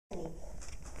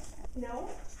No.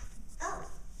 Oh.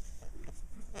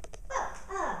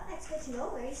 Well, that's good to know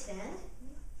where you stand.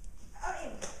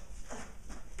 Okay.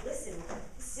 Listen,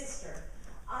 sister.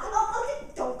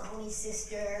 Don't call me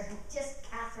sister. Just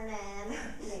Catherine Ann.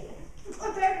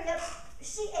 Or better yet,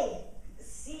 CA.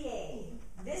 CA.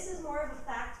 This is more of a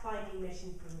fact-finding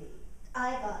mission for me.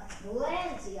 I got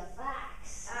plenty of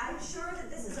facts. I'm sure that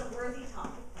this is a worthy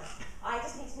topic, but I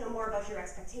just need to know more about your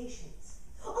expectations.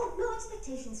 Oh, no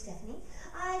expectations, Stephanie.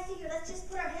 I figure let's just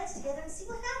put our heads together and see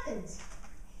what happens.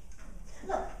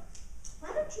 Look,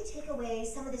 why don't you take away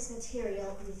some of this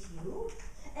material with you?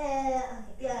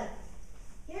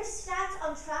 Here's stats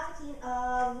on trafficking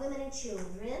of women and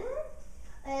children,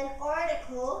 an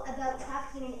article about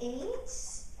trafficking in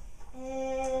AIDS,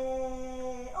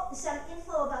 some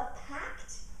info about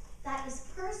PACT, that is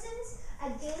Persons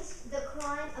Against the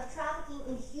Crime of Trafficking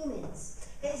in Humans.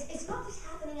 It's not just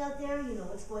happening out there, you know,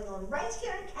 it's going on right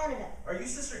here in Canada. Are you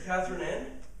Sister Catherine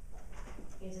Ann?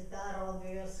 Is it that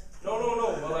obvious? No.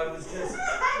 Well, I was just...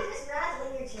 I'm just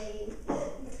rattling your chain.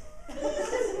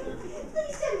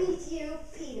 Pleased to meet you,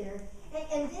 Peter.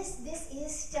 And this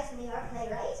is Stephanie, our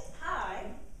playwright.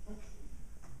 Hi.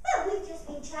 Well, we've just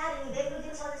been chatting a bit. We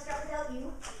didn't want to start without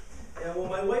you. Yeah, well,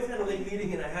 my wife had a late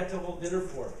meeting and I had to hold dinner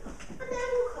for her. A man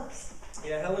who cooks.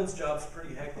 Yeah, Helen's job's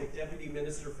pretty hectic, deputy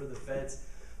minister for the feds.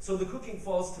 So the cooking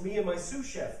falls to me and my sous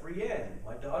chef, Rianne,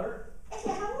 my daughter.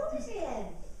 Yeah, how old is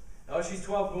Rianne? Oh, she's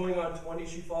 12 going on 20.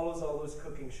 She follows all those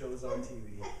cooking shows on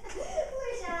TV.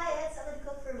 Wish I had someone to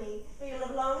cook for me. Will you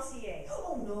live long, CA?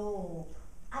 Oh, no.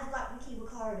 I've got Ricky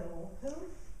Ricardo. Who?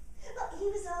 Well, he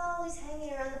was always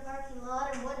hanging around the parking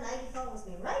lot, and one night he follows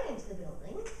me right into the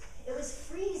building. It was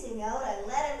freezing out. I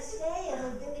let him stay, and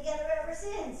we've been together ever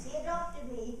since. He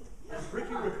adopted me. Is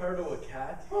Ricky Ricardo a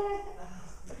cat?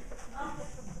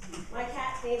 My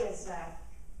cat's name is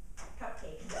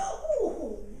Cupcake.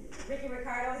 Oh! Ricky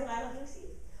Ricardo is an I Love Lucy.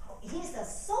 Oh, he's the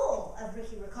soul of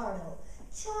Ricky Ricardo.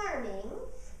 Charming,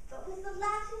 but with the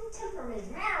Latin temperament.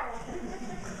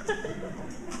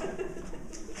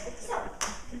 So,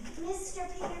 Mr.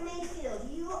 Peter Mayfield,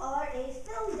 you are a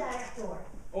film director.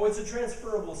 Oh, it's a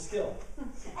transferable skill.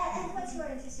 And what's your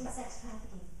interest in sex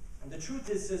trafficking? And the truth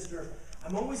is, sister,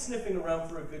 I'm always sniffing around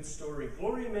for a good story.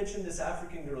 Gloria mentioned this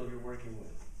African girl you're working with.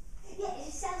 Yeah,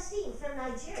 she's Celestine from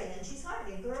Nigeria, and she's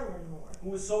hardly a girl anymore. Who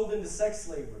was sold into sex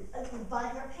slavery. By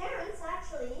her parents,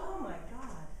 actually. Oh my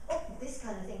God. Oh, this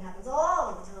kind of thing happens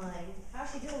all the time.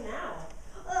 How's she doing now?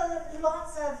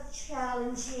 Lots of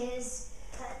challenges.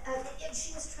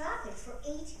 She was trafficked for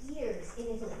 8 years in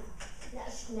Italy.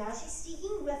 Now she's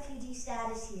seeking refugee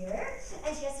status here,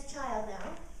 and she has a child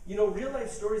now. You know, real life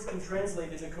stories can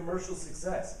translate into commercial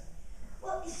success.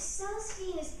 Well,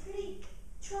 Celestine is pretty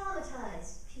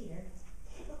traumatized, Peter.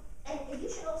 And you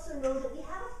should also know that we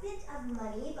have a bit of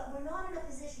money, but we're not in a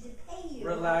position to pay you.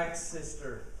 Relax,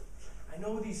 sister. I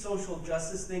know these social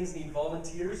justice things need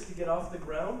volunteers to get off the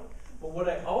ground, but what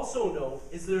I also know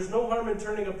is there's no harm in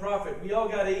turning a profit. We all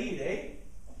gotta eat, eh?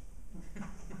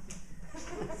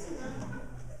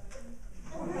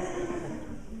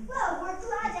 Well, we're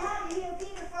glad to have you here,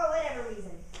 Peter, for whatever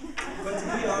reason. But to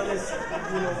be honest,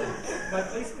 you know, my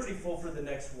plate's pretty full for the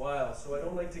next while, so I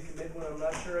don't like to commit when I'm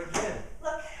not sure again.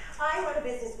 Look, I run a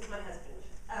business with my husband,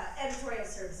 editorial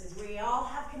services. We all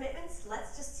have commitments.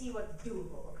 Let's just see what's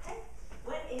doable, okay?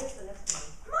 When is the next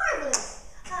one? Marvelous!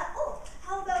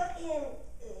 How about in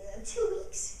 2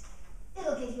 weeks?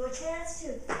 It'll give you a chance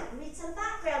to read some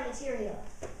background material.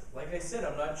 Like I said,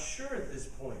 I'm not sure at this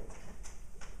point.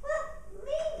 Well,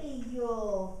 maybe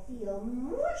you'll feel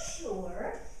more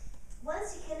sure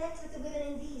once you connect with the women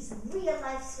in these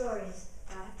real-life stories.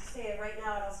 I have to say it right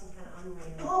now, it all seems kind of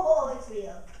unreal. Oh, it's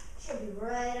real. She'll be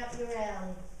right up your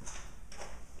alley.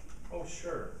 Oh,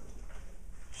 sure.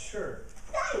 Sure.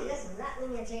 You're just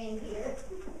rattling your chain, Peter.